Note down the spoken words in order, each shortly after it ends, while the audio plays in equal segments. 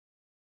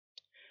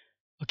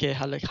Okay,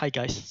 hi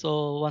guys.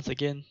 So once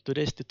again,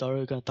 today's tutorial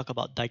we're going to talk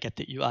about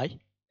Diegetic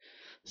UI.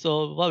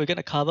 So what we're going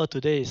to cover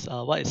today is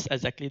what is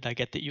exactly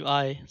Diegetic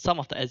UI, some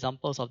of the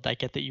examples of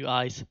Diegetic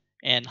UIs,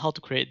 and how to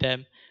create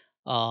them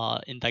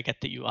in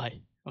Diegetic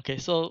UI. Okay,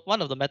 so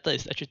one of the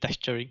methods is actually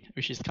texturing,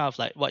 which is kind of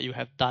like what you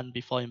have done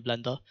before in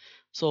Blender.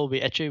 So we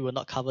actually will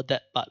not cover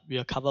that, but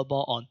we'll cover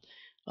more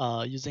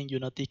on using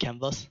Unity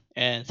Canvas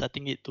and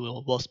setting it to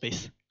a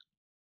workspace.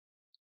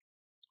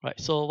 Right.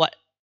 So what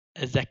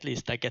exactly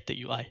is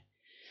Diegetic UI?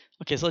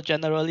 Okay, so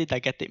generally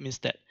diegetic means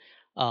that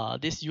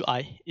this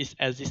UI is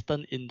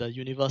existent in the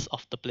universe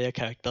of the player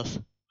characters.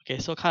 Okay,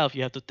 so kind of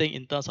you have to think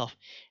in terms of,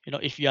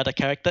 if you are the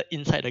character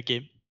inside the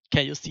game,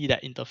 can you see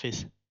that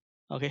interface?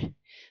 Okay,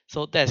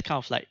 so that's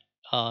kind of like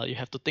you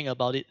have to think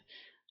about it,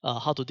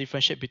 how to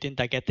differentiate between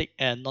diegetic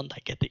and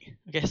non-diegetic.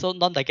 Okay, so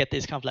non-diegetic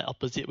is kind of like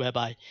opposite,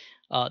 whereby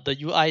the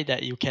UI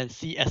that you can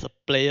see as a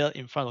player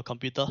in front of a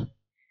computer,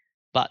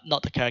 but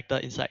not the character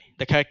inside.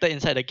 The character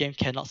inside the game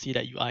cannot see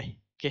that UI.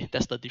 Okay,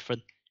 that's the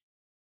difference.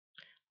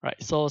 Right,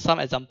 so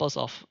some examples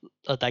of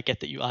a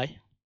diegetic UI.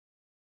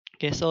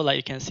 Okay, so like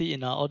you can see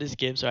in all these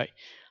games, right?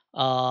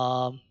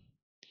 Um,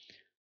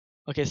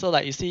 okay, so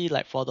like you see,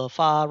 like for the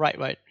far right,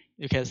 right,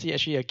 you can see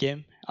actually a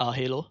game,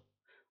 Halo.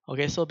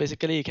 Okay, so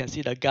basically you can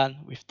see the gun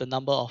with the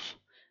number of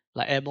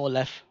like ammo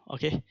left.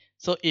 Okay,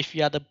 so if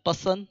you are the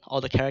person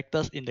or the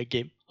characters in the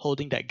game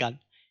holding that gun,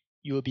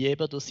 you will be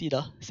able to see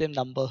the same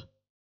number.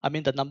 I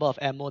mean the number of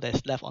ammo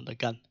that's left on the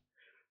gun.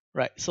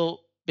 Right, so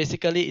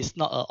basically it's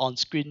not a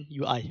on-screen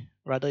UI,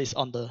 rather it's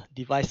on the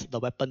device, the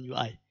weapon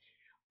UI.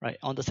 Right,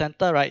 on the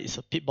center, right, is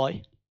a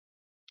Pip-Boy.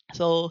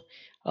 So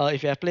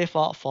if you have played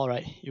Fallout 4,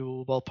 right,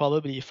 you will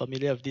probably be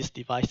familiar with this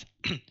device.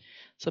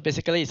 So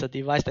basically it's a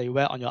device that you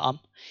wear on your arm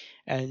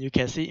and you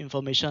can see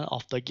information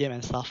of the game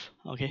and stuff.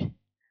 Okay,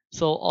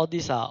 so all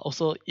these are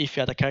also, if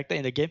you are the character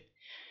in the game,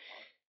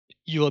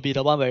 you will be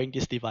the one wearing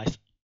this device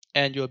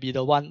and you will be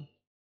the one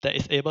that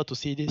is able to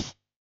see this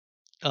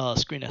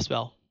screen as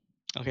well.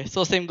 Okay,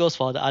 so same goes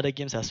for the other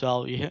games as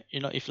well.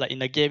 If like in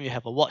the game you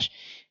have a watch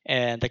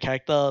and the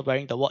character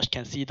wearing the watch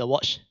can see the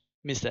watch,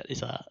 means that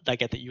it's a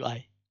diegetic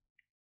UI.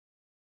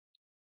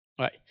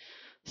 Right,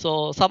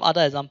 so some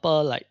other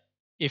example, like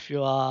if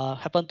you are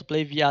happen to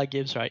play VR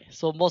games, right,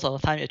 so most of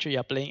the time actually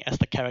you're playing as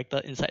the character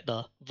inside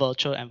the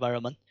virtual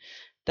environment.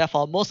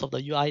 Therefore most of the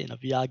UI in the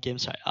VR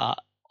games, right, are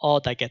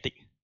all diegetic.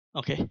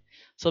 Okay,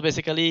 so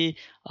basically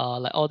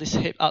like all this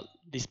head up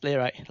display,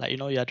 right, like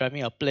you're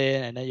driving a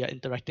plane and then you're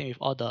interacting with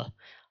all the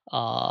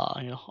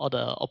all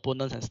the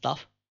opponents and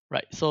stuff.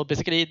 Right, so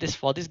basically this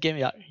for this game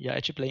you're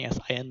actually playing as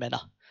Iron Man.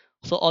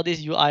 So all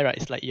this UI, right,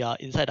 is like you're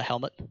inside the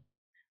helmet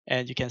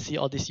and you can see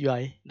all this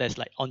UI that's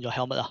like on your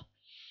helmet.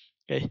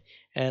 Okay,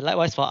 and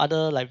likewise for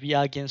other like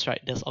VR games,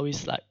 right, there's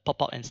always like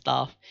pop-up and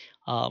stuff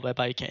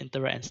whereby you can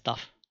interact and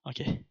stuff.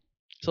 Okay,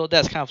 so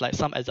that's kind of like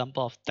some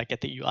example of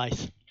diegetic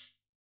UIs.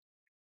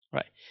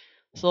 Right,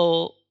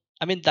 so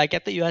I mean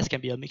diegetic UIs can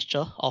be a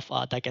mixture of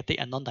diegetic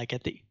and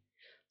non-diegetic.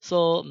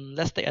 So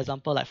let's take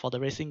example like for the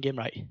racing game,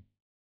 right?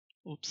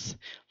 Oops,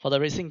 for the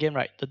racing game,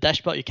 right, the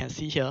dashboard you can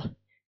see here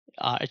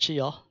are actually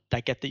your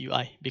diegetic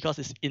UI because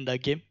it's in the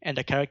game and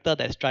the character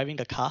that's driving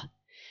the car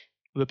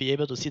will be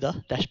able to see the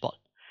dashboard.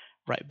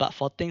 Right, but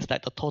for things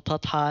like the total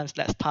times,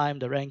 laps time,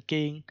 the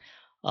ranking,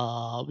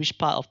 which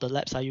part of the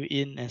laps are you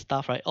in and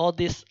stuff, right, all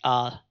these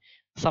are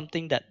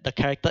something that the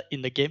character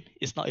in the game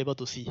is not able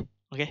to see.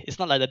 Okay, it's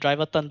not like the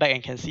driver turn back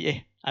and can see,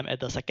 hey, I'm at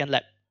the second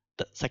lap,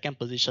 the second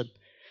position.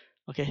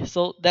 Okay,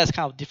 so that's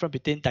kind of different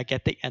between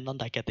diegetic and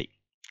non-diegetic.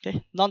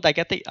 Okay,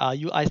 non-diegetic are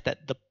UIs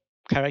that the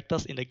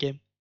characters in the game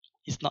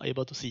is not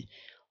able to see.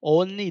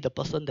 Only the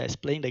person that is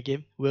playing the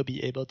game will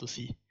be able to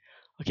see.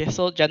 Okay,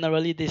 so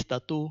generally these are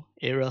the two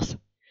areas.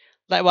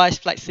 Likewise,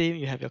 flight sim,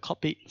 you have your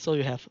cockpit, so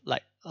you have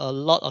like a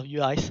lot of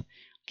UIs,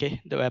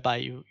 okay, whereby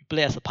you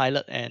play as a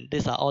pilot, and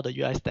these are all the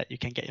UIs that you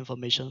can get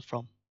information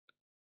from.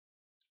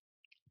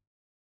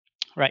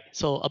 Right,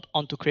 so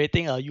on to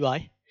creating a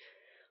UI.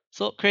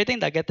 So creating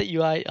diegetic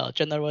UI,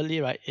 generally,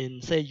 right,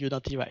 in say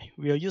Unity, right,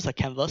 we'll use a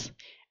canvas,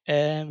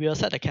 and we'll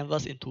set the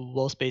canvas into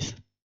world space,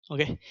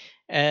 okay,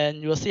 and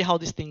you will see how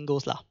this thing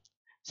goes lah.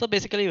 So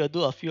basically, we'll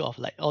do a few of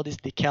like all these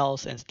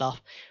decals and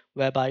stuff,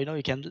 whereby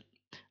you can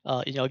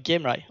in your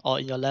game, right, or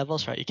in your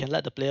levels, right, you can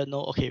let the player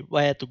know, okay,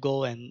 where to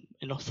go and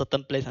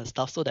certain place and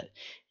stuff, so that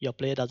your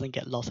player doesn't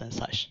get lost and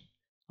such.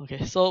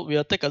 Okay, so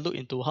we'll take a look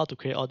into how to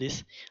create all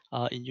this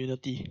in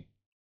Unity.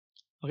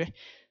 Okay,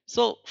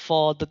 so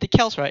for the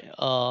decals, right,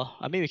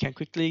 I mean we can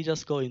quickly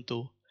just go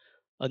into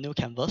a new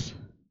canvas.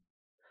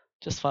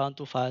 Just file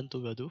into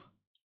will do.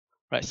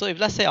 Right, so if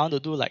let's say I want to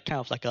do like kind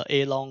of like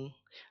a long,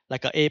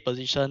 like a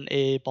position,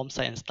 A bomb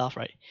site and stuff,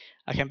 right,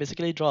 I can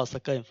basically draw a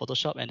circle in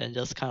Photoshop and then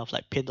just kind of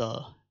like paint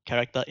the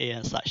character A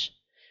and such,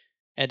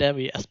 and then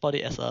we export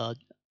it as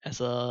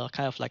a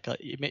kind of like a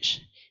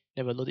image,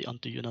 then we'll load it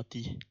onto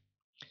Unity.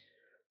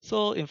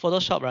 So in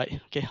Photoshop,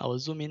 right, okay, I will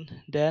zoom in,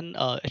 then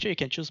actually you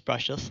can choose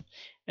brushes,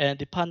 and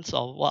depends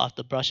on what are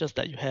the brushes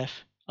that you have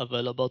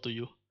available to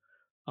you.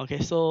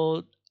 Okay,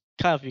 so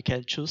kind of you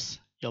can choose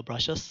your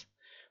brushes.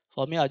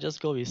 For me, I'll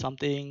just go with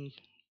something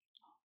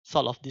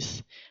sort of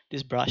this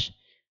brush.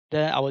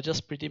 Then I will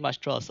just pretty much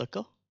draw a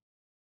circle.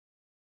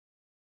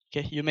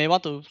 Okay, you may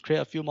want to create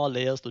a few more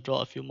layers to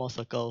draw a few more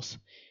circles,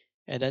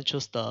 and then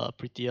choose the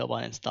prettier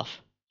one and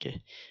stuff.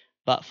 Okay,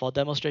 but for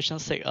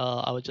demonstration's sake,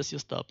 I will just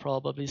use the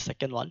probably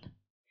second one,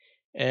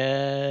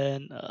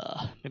 and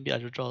maybe I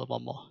will draw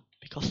one more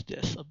because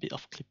there's a bit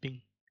of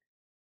clipping.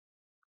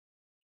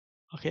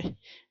 Okay,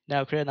 now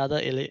I'll create another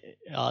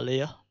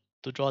layer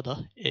to draw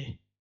the A.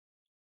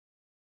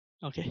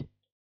 Okay,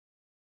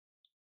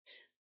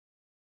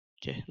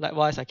 okay.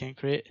 Likewise, I can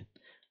create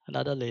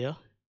another layer,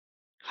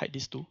 hide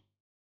these two.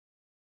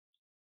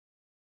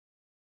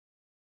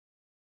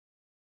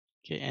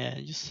 Okay,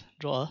 and just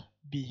draw a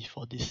B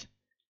for this.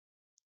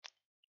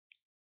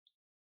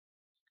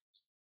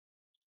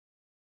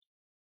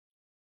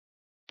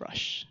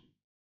 Brush.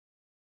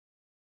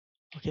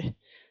 Okay,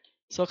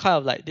 so kind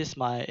of like this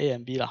my A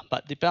and B lah,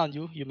 but depend on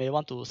you. You may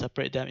want to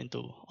separate them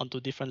onto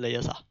different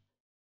layers ah.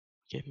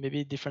 Okay,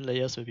 maybe different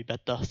layers will be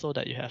better so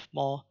that you have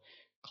more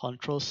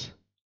controls.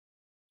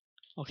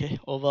 Okay,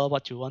 over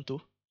what you want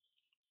to,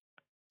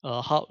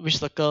 which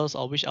circles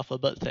or which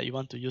alphabets that you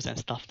want to use and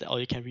stuff that, or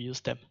you can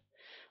reuse them.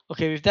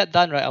 Okay, with that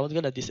done, right, I'm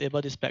gonna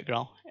disable this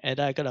background, and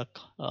then I'm gonna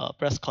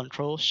press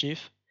Ctrl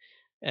Shift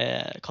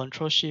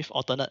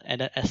alternate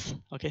and then S.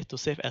 Okay, to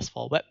save as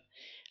for web.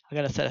 I'm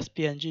gonna set as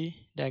PNG.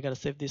 Then I'm gonna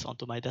save this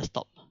onto my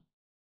desktop.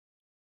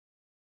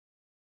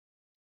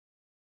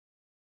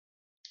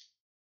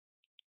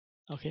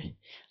 Okay.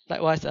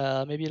 Likewise,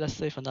 maybe let's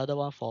save another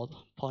one for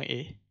point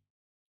A.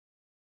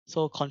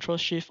 So Ctrl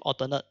Shift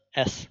alternate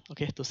S.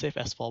 Okay, to save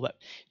as for web.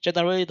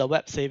 Generally, the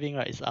web saving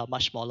right is a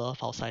much smaller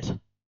file size.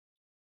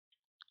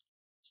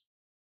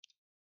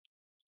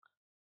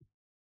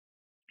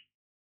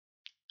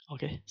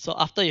 Okay, so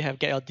after you have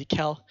get your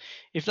decal,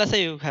 if let's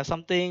say you have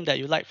something that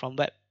you like from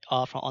web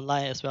or from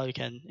online as well, you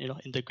can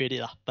integrate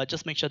it lah. But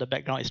just make sure the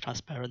background is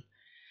transparent.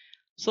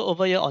 So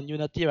over here on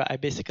Unity, right, I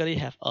basically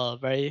have a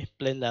very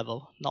plain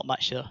level, not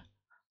much here.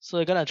 So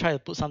we're gonna try to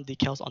put some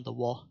decals on the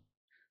wall.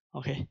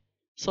 Okay,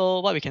 so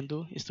what we can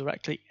do is to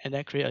right click and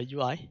then create a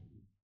UI,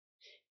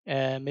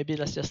 and maybe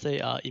let's just say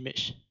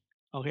image.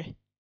 Okay.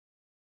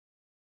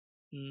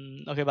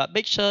 Okay, but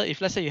make sure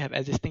if let's say you have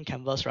existing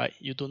canvas, right,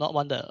 you do not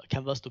want the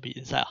canvas to be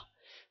inside.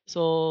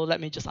 So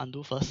let me just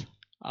undo first.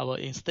 I will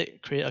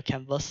instead create a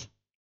canvas.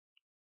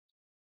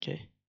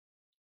 Okay.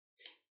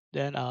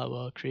 Then I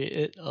will create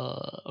it.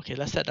 Okay,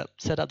 let's set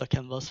up the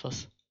canvas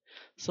first.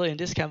 So in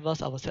this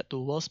canvas, I will set to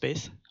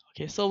workspace.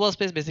 Okay, so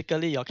workspace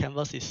basically your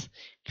canvas is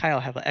kind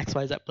of have an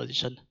XYZ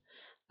position.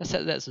 Let's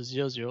set that to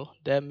 0, 0.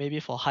 Then maybe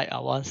for height, I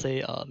want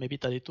say maybe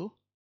 32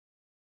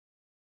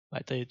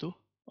 by 32.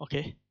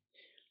 Okay,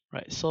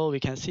 right. So we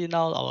can see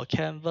now our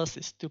canvas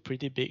is still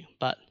pretty big,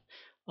 but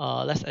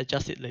let's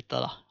adjust it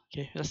later lah.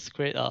 Okay, let's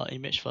create an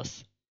image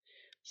first.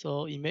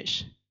 So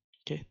image.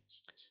 Okay,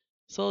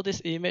 so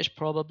this image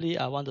probably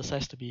I want the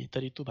size to be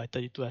 32 by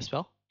 32 as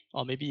well,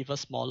 or maybe even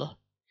smaller.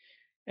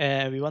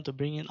 And we want to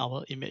bring in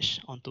our image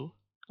onto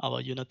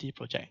our Unity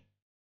project.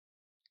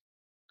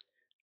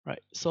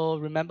 Right, so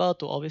remember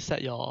to always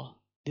set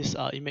this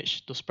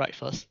image to sprite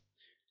first.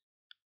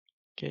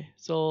 Okay,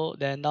 so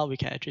then now we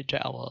can actually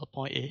drag our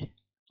point A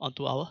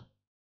onto our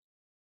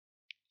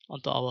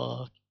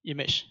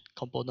image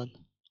component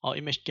or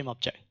image game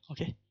object.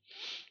 Okay,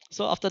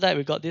 so after that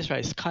we got this, right,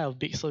 it's kind of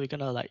big, so we're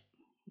gonna like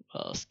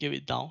scale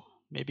it down,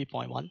 maybe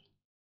 0.1,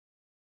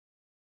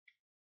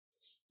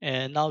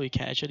 and now we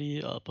can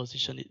actually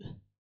position it.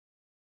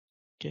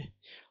 Okay,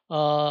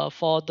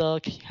 for the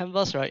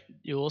canvas, right,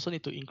 you also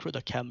need to include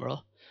the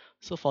camera.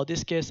 So for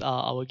this case,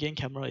 our game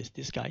camera is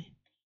this guy,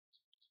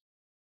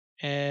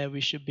 and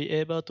we should be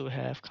able to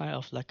have kind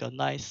of like a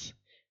nice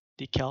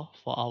decal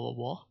for our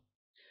wall.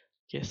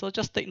 Okay, so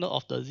just take note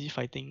of the Z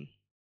fighting.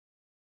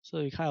 So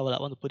we kind of like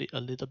want to put it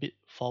a little bit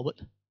forward.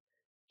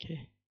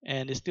 Okay,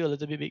 and it's still a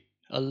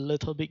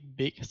little bit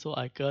big, so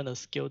I'm gonna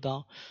scale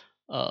down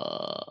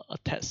a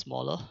tad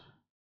smaller.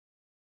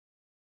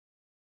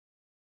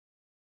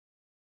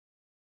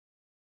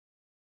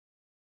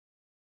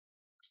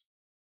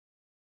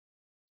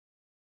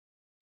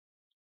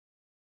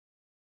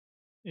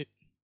 It,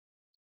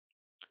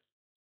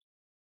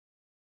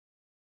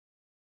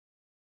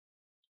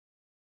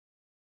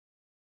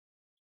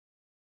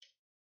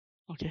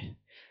 okay,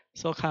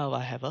 so kind of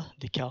I have a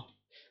decal.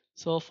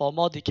 So for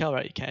more decal,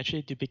 right, you can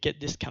actually duplicate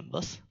this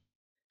canvas.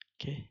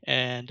 Okay,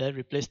 and then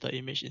replace the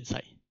image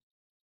inside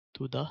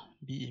to the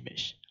B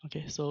image.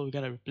 Okay, so we're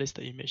gonna replace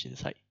the image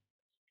inside.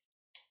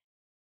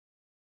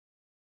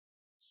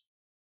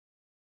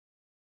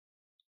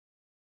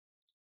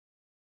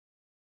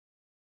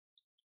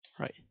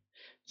 Right,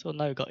 so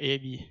now you got A,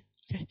 B.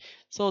 Okay,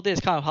 so this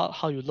is kind of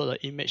how you load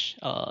the image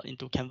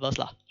into canvas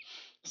lah.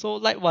 So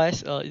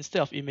likewise,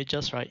 instead of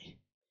images, right,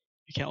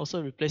 you can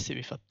also replace it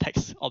with a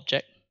text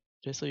object.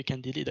 Okay, so you can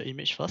delete the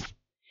image first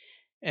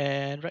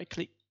and right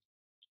click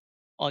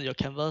on your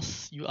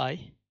canvas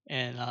UI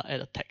and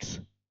add a text.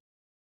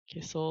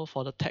 Okay, so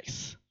for the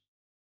text,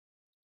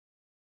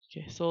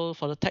 Okay, so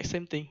for the text,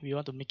 same thing. We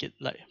want to make it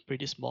like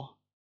pretty small.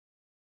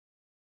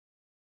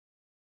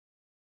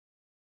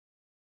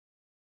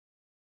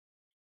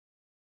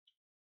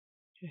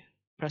 Okay,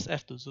 press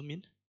F to zoom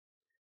in.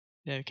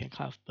 Then we can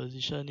kind of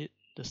position it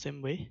the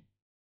same way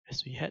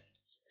as we had.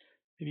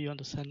 Maybe you want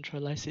to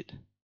centralize it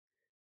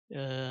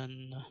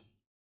and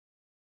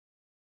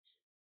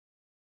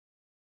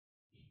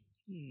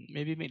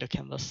maybe make the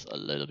canvas a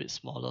little bit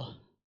smaller.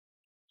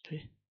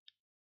 Okay.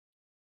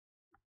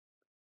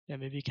 Then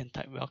maybe you can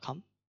type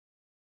welcome.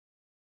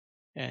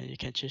 And you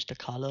can change the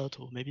color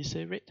to maybe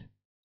say red.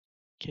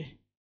 Okay.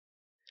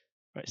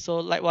 Right. So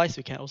likewise,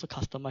 we can also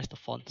customize the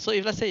font. So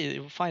if let's say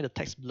you find the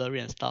text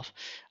blurry and stuff,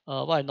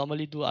 what I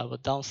normally do, I will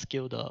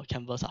downscale the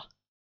canvas.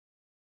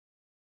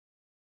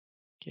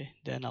 Okay.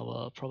 Then I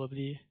will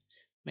probably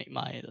make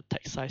the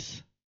text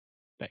size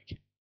back.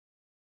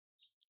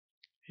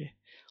 Okay.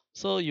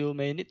 So you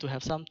may need to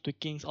have some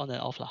tweakings on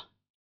and off lah.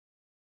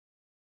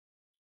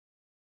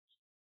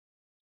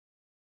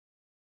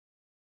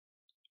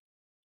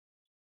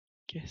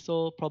 Okay.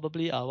 So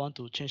probably I want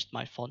to change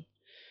my font.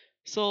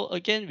 So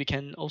again, we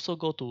can also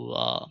go to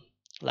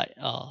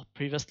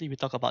previously we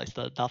talked about is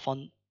the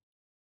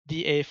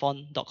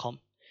dafont.com,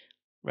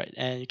 right?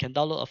 And you can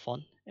download a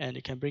font and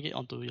you can bring it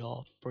onto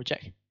your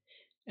project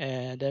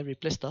and then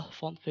replace the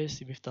font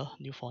face with the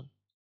new font,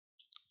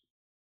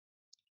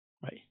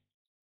 right?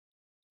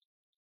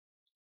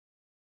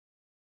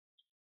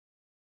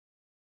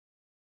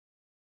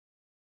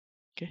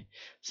 Okay,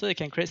 so you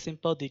can create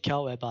simple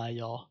decal whereby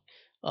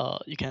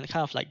you can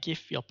kind of like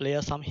give your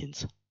player some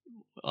hints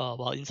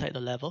while inside the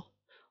level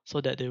so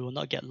that they will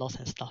not get lost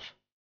and stuff.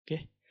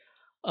 Okay.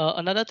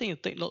 Another thing to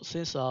take note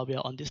since we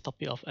are on this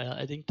topic of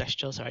adding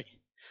textures, right?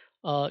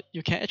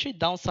 You can actually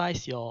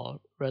downsize your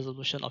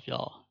resolution of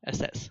your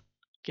assets.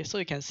 Okay, so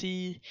you can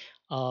see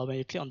when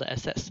you click on the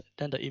assets,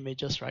 then the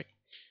images, right?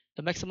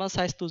 The maximum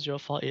size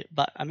 2048,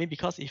 but I mean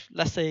because if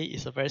let's say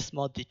it's a very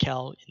small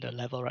decal in the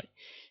level, right?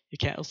 You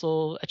can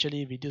also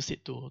actually reduce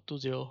it to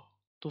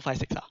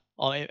 20256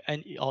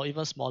 or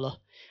even smaller.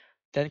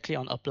 Then click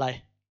on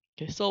apply.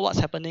 Okay, so what's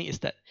happening is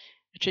that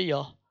actually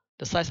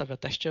the size of your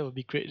texture will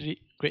be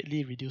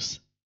greatly reduced.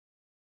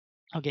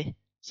 Okay,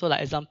 so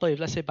like example, if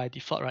let's say by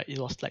default, right, it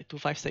was like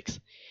 256,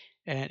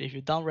 and if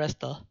you downres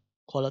the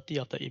quality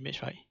of the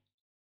image, right,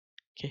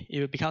 okay, it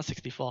will become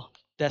 64.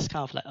 That's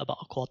kind of like about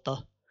a quarter.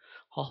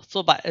 Oh,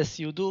 so but as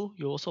you do,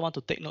 you also want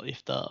to take note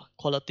if the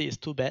quality is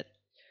too bad.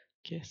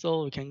 Okay,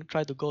 so we can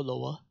try to go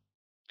lower,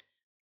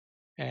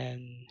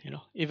 and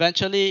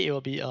eventually it will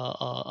be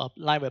a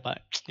line whereby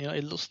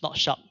it looks not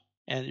sharp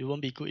and it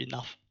won't be good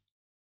enough.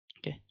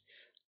 Okay,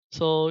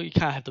 so you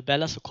kind of have to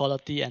balance the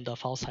quality and the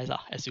file size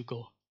as you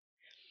go.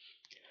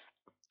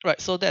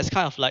 Right, so that's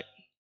kind of like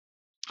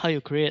how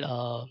you create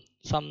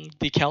some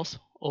decals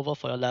over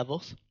for your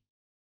levels.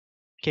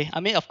 Okay, I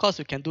mean of course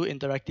you can do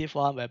interactive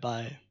one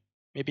whereby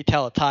maybe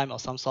tell a time or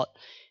some sort.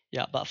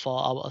 Yeah, but for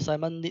our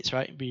assignment needs,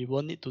 right, we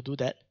won't need to do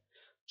that.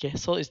 Okay,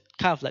 so it's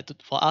kind of like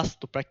for us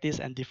to practice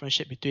and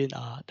differentiate between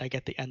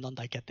diegetic and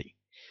non-diegetic.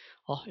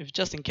 Or if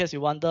just in case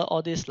you wonder,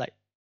 all this like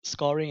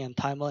scoring and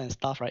timer and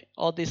stuff, right,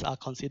 all these are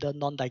considered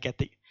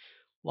non-diegetic.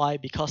 Why?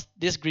 Because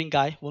this green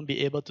guy won't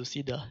be able to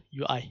see the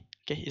UI.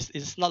 Okay,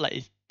 it's not like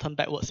it's turned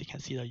backwards, you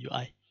can see the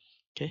UI.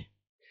 Okay,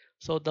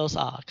 so those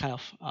are kind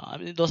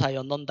of those are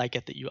your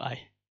non-diegetic UI.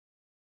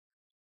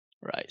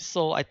 Right,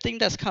 so I think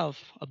that's kind of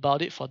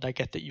about it for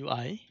diegetic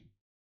UI.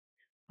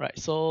 Right,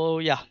 so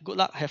yeah, good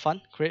luck, have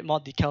fun, create more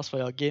decals for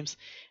your games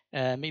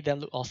and make them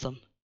look awesome.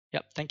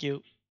 Yep, thank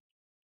you.